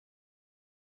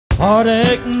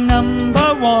Heartache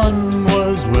number one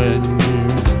was when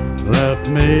you left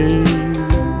me.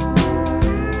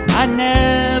 I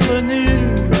never knew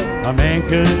a man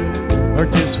could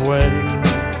hurt this way.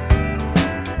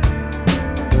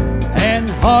 And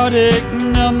heartache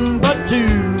number two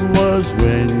was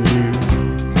when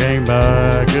you came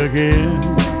back again.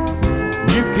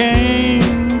 You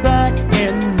came back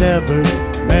and never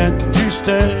meant to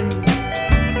stay.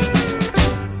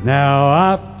 Now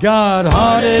I've got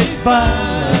heartaches by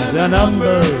the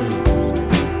number,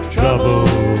 trouble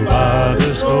by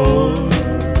the score.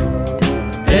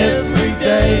 Every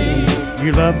day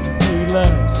you love me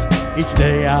less, each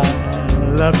day I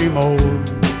love you more.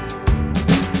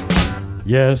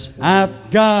 Yes, I've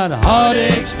got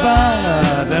heartaches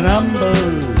by the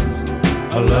numbers,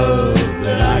 a love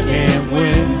that I can't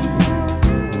win.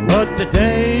 But the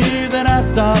day that I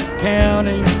stop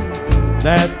counting,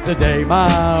 that's the day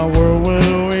my world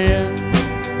will end.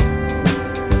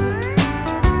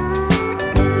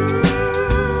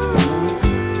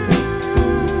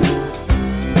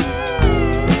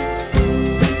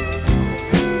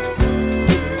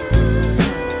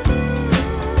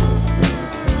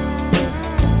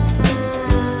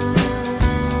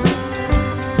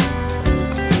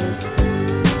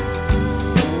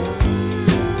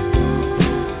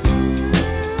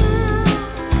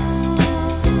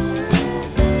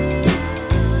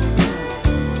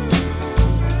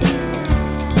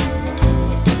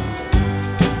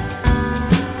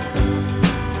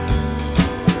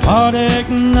 Heartache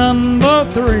number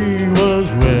three was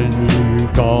when you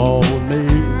called me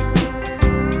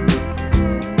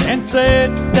and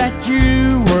said that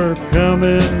you were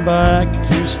coming back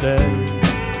to stay.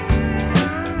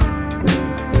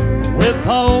 With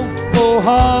hopeful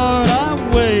heart I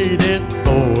waited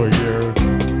for your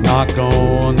knock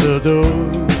on the door.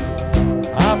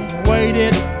 I've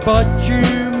waited, but you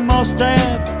must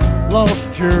have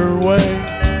lost your way.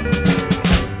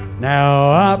 Now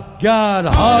I've got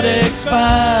heartaches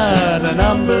by the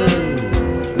number,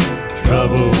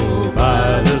 trouble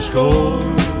by the score.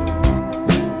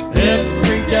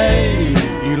 Every day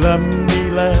you love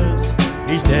me less,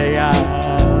 each day I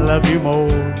love you more.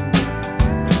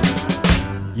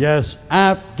 Yes,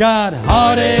 I've got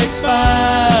heartaches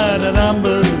by the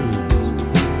numbers,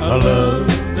 a love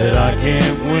that I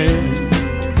can't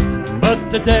win.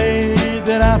 But the day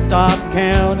that I stop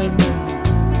counting,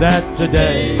 that's the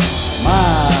day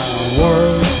my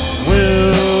world